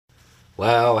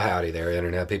Well, howdy there,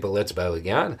 Internet people. It's Bo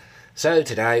again. So,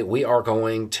 today we are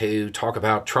going to talk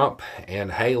about Trump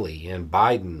and Haley and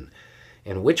Biden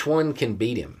and which one can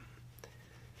beat him.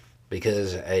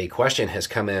 Because a question has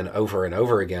come in over and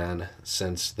over again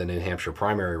since the New Hampshire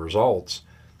primary results.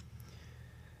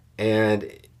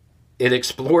 And it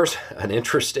explores an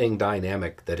interesting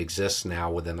dynamic that exists now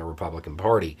within the Republican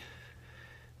Party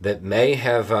that may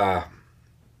have,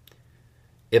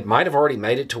 it might have already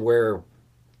made it to where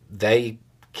they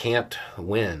can't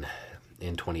win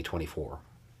in 2024.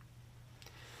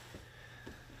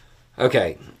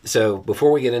 Okay, so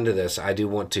before we get into this, I do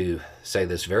want to say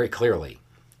this very clearly.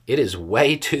 It is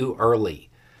way too early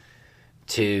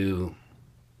to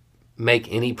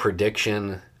make any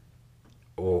prediction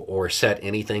or set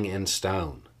anything in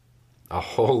stone. A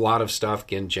whole lot of stuff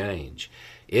can change.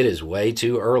 It is way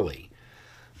too early.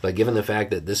 But given the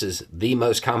fact that this is the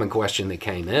most common question that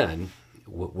came in,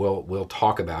 we'll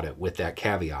talk about it with that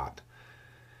caveat.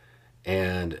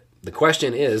 And the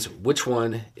question is, which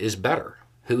one is better?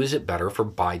 Who is it better for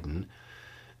Biden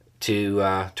to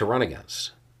run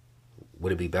against?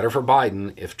 Would it be better for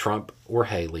Biden if Trump or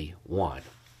Haley won?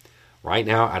 Right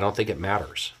now, I don't think it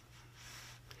matters.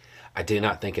 I do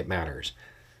not think it matters.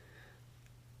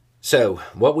 So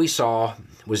what we saw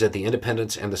was that the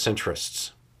independents and the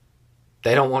centrists,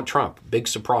 they don't want Trump. Big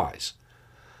surprise.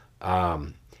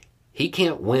 He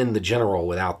can't win the general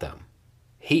without them.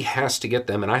 He has to get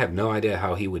them, and I have no idea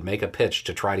how he would make a pitch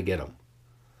to try to get them.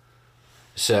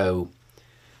 So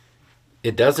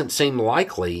it doesn't seem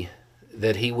likely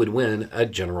that he would win a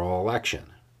general election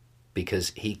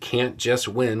because he can't just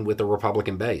win with the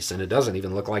Republican base, and it doesn't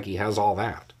even look like he has all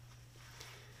that.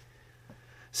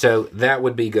 So that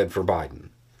would be good for Biden.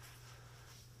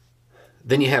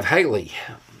 Then you have Haley.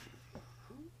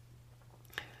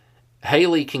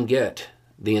 Haley can get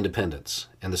the independents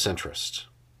and the centrists.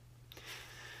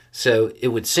 So it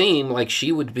would seem like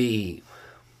she would be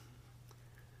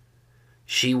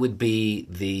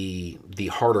the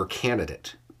harder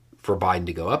candidate for Biden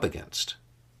to go up against.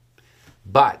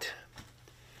 But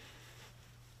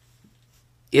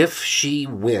if she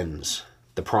wins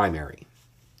the primary,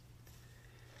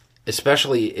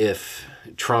 especially if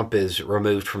Trump is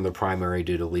removed from the primary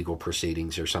due to legal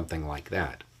proceedings or something like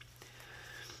that,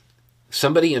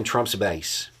 somebody in Trump's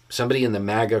base, somebody in the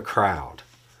MAGA crowd,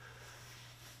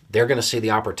 they're going to see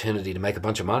the opportunity to make a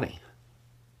bunch of money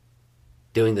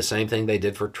doing the same thing they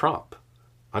did for Trump,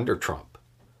 under Trump.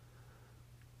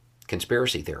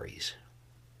 Conspiracy theories.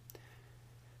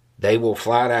 They will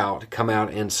flat out come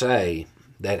out and say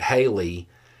that Haley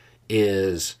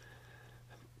is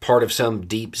part of some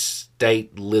deep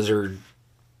state lizard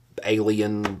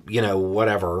alien,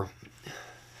 whatever,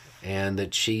 and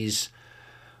that she's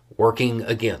working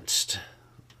against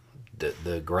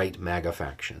the great MAGA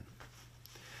faction.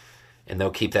 And they'll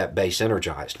keep that base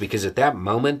energized because at that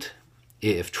moment,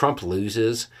 if Trump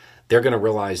loses, they're going to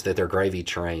realize that their gravy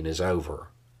train is over.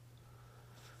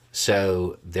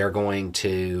 So they're going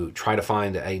to try to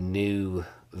find a new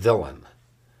villain.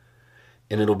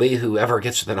 And it'll be whoever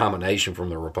gets the nomination from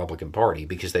the Republican Party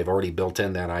because they've already built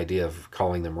in that idea of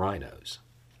calling them rhinos.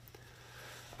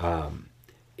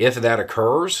 If that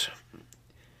occurs,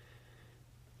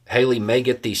 Haley may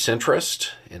get the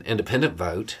centrist and independent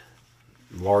vote,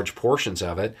 large portions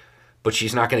of it, but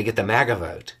she's not going to get the MAGA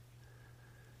vote.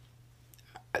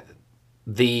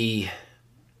 The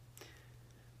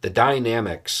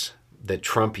dynamics that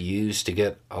Trump used to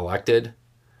get elected,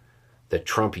 that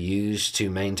Trump used to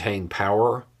maintain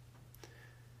power,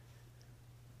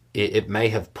 it may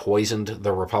have poisoned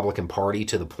the Republican Party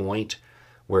to the point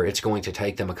where it's going to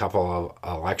take them a couple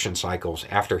of election cycles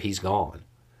after he's gone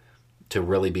to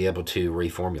really be able to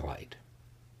reformulate.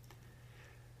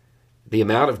 The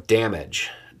amount of damage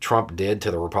Trump did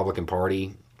to the Republican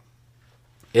Party,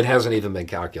 it hasn't even been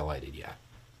calculated yet.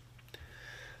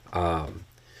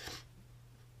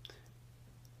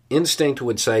 Instinct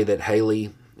would say that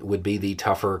Haley would be the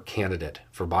tougher candidate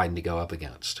for Biden to go up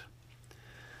against.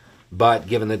 But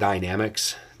given the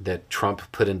dynamics that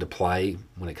Trump put into play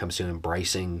when it comes to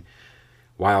embracing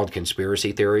wild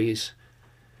conspiracy theories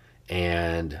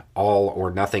and all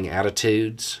or nothing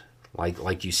attitudes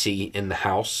like you see in the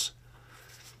House,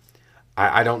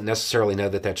 I don't necessarily know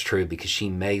that that's true because she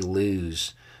may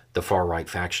lose the far-right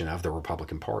faction of the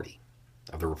Republican Party,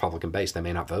 of the Republican base. They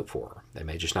may not vote for her. They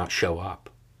may just not show up.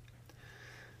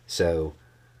 So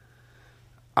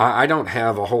I don't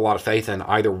have a whole lot of faith in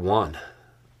either one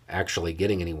actually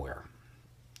getting anywhere.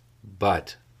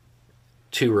 But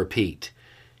to repeat,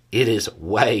 it is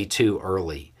way too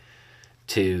early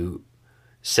to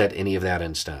set any of that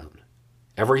in stone.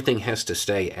 Everything has to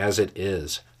stay as it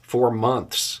is 4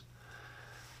 months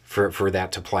for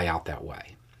that to play out that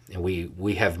way. And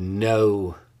we have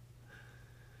no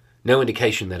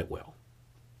indication that it will.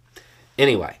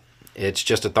 Anyway, it's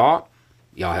just a thought.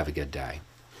 Y'all have a good day.